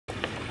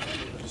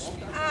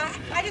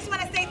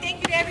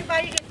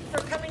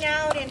going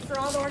out, and for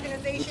all the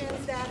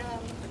organizations that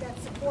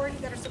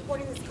are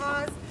supporting this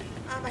cause.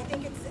 I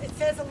think it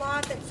says a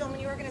lot that so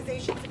many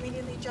organizations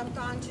immediately jumped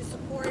on to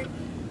support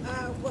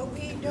what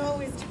we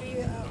know is to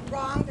be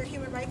wrong. They're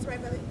human rights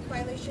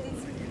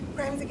violations,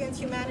 crimes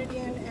against humanity,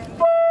 and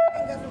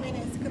the government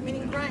is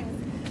committing crimes.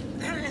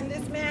 And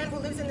this man who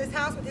lives in this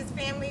house with his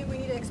family, we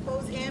need to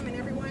expose him and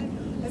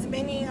everyone, as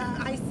many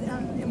ICE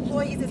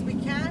employees as we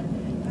can,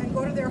 and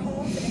go to their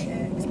homes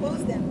and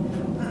expose them.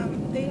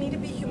 They need to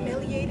be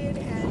humiliated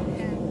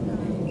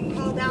and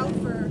called out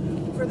for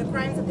the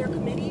crimes that they're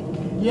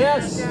committing.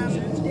 Yes.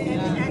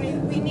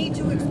 And we need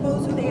to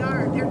expose who they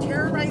are. They're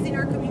terrorizing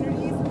our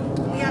communities.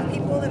 We have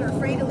people that are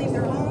afraid to leave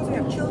their homes. We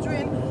have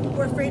children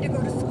who are afraid to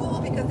go to school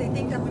because they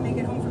think that when they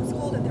get home from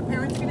school that their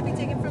parents are going to be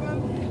taken from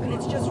them, and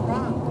it's just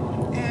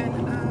wrong. And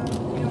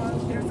you know,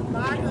 there's a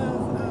lot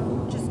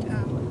of just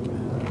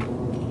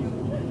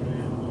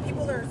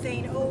people are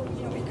saying, oh,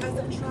 you know, because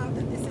of Trump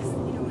that this is,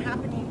 you know,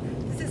 happening.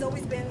 This has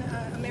always been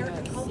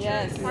American culture.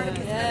 It's part of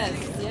this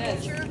country's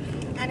culture.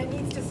 And it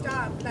needs to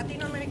stop.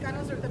 Latino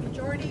Americanos are the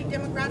majority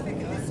demographic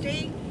in this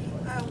state.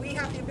 We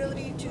have the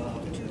ability to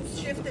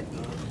shift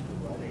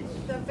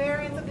the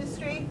variance of this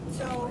state.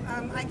 So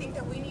I think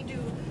that we need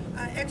to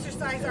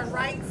exercise our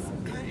rights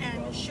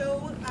and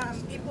show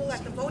people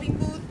at the voting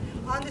booth,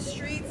 on the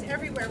streets,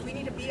 everywhere. We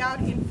need to be out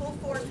in full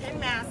force, en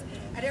masse,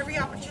 at every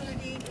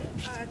opportunity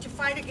to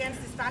fight against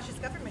this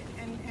fascist government.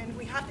 And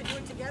we have to do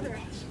it together.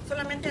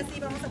 Solamente así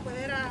vamos a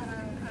poder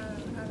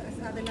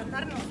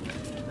adelantarnos.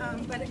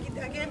 But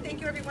again,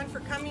 thank you everyone for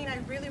coming. I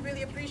really,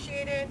 really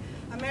appreciate it.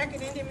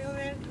 American Indian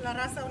Movement, La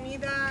Raza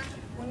Unida,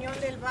 Unión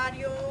del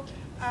Barrio,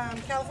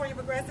 California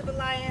Progressive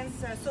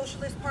Alliance,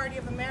 Socialist Party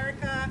of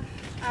America,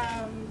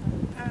 a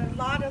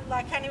lot of,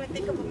 I can't even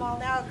think of them all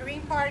now,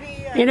 Green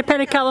Party.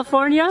 Independent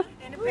California.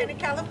 Independent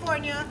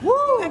California.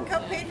 Woo! I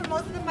paid for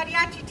most of the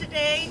mariachi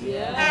today.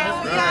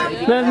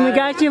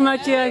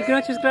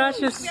 Gracias,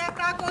 gracias. We have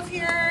tacos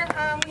here.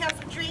 We have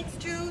some drinks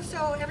too.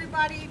 So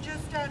everybody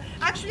just,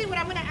 actually what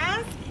I'm going to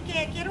ask,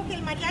 que quiero que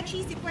el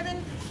mariachi, si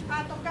pueden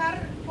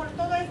tocar por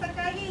toda esta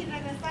calle y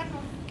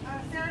regresarnos,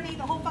 serenade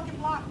the whole fucking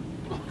block.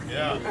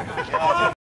 Yeah.